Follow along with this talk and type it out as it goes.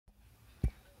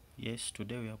Yes,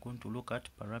 today we are going to look at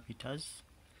parameters.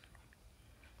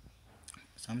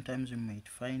 Sometimes we might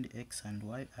find x and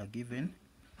y are given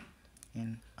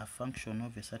in a function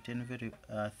of a certain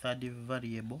third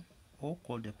variable, or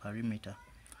called a parameter,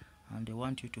 and they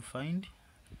want you to find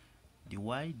the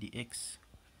y, the x.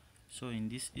 So in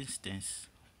this instance,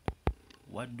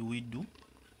 what do we do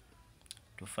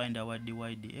to find our dy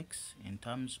dx in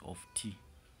terms of t?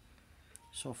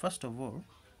 So first of all,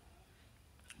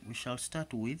 we shall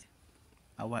start with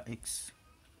our x.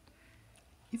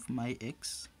 If my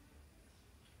x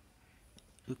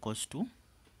equals to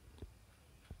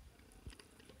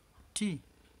t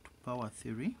to power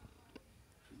 3,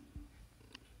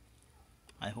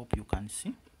 I hope you can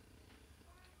see,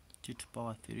 t to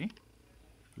power 3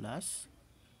 plus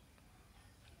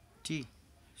t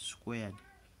squared.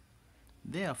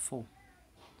 Therefore,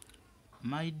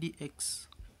 my dx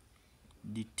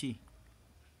dt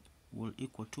will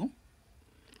equal to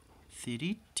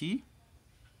 3t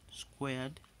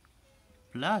squared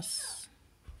plus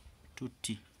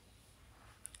 2t.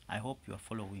 I hope you are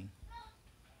following.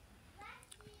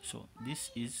 So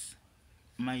this is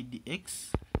my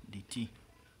dx dt.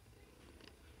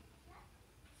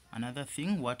 Another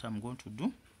thing, what I'm going to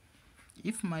do,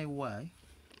 if my y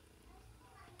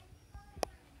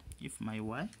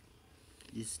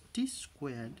is t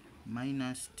squared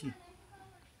minus t,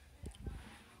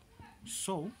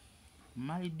 so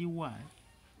my dy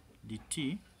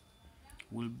dt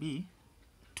will be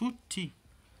 2t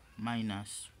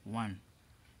minus 1.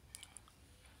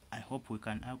 I hope we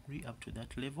can agree up to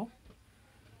that level.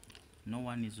 No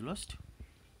one is lost,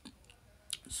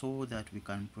 so that we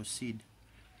can proceed.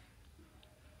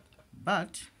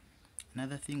 But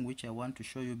another thing which I want to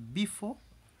show you before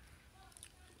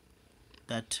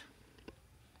that,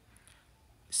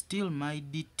 still my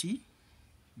dt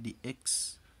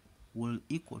dx will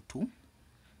equal to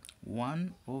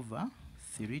 1 over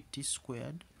 3t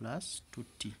squared plus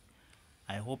 2t.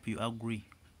 I hope you agree.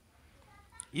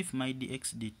 If my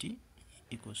dx dt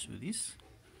equals to this,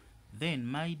 then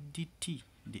my dt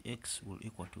dx will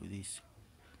equal to this.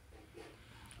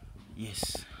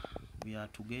 Yes, we are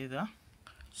together.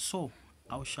 So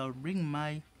I shall bring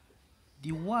my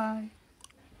dy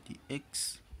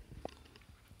dx,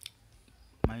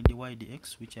 my dy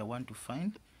dx, which I want to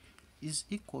find, is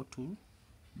equal to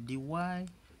dy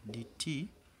dt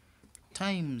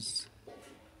times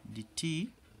dt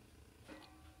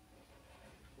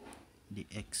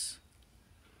dx.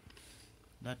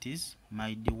 That is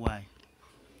my dy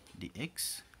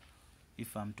dx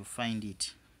if I'm to find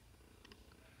it.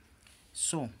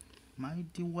 So my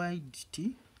dy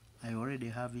dt, I already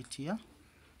have it here,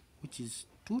 which is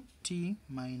 2t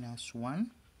minus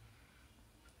 1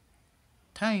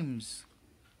 times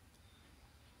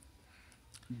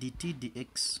dt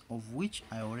dx, of which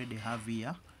I already have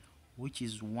here, which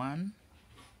is 1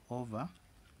 over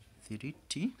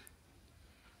 3t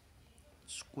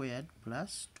squared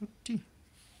plus 2t.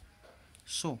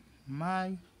 So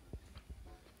my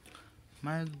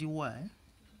dy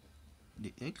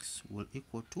dx will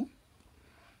equal to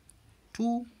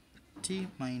 2t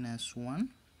minus 1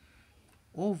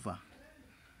 over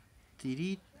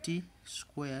 3t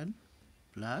squared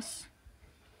plus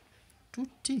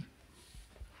 2t,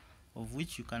 of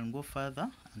which you can go further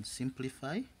and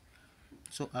simplify.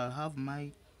 So I'll have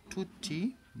my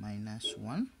 2t minus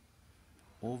 1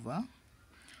 over,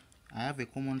 I have a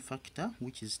common factor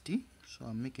which is t, so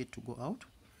I'll make it to go out.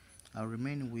 I'll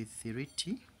remain with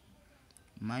 3t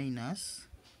minus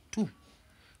 2.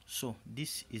 So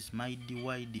this is my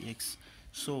dy dx.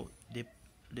 So the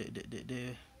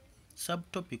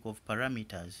subtopic of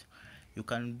parameters, you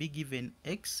can be given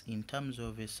x in terms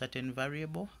of a certain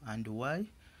variable and y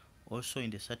also in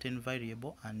the certain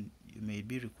variable, and you may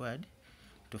be required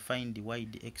to find the y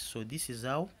dx. So this is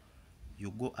how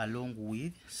you go along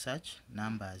with such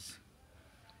numbers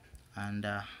and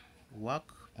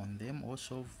work on them or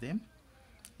solve them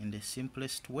in the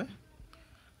simplest way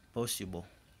possible.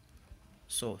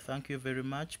 So thank you very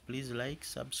much. Please like,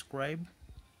 subscribe,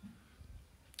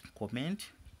 comment.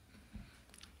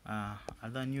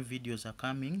 Other new videos are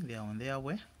coming, they are on their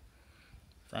way.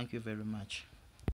 Thank you very much.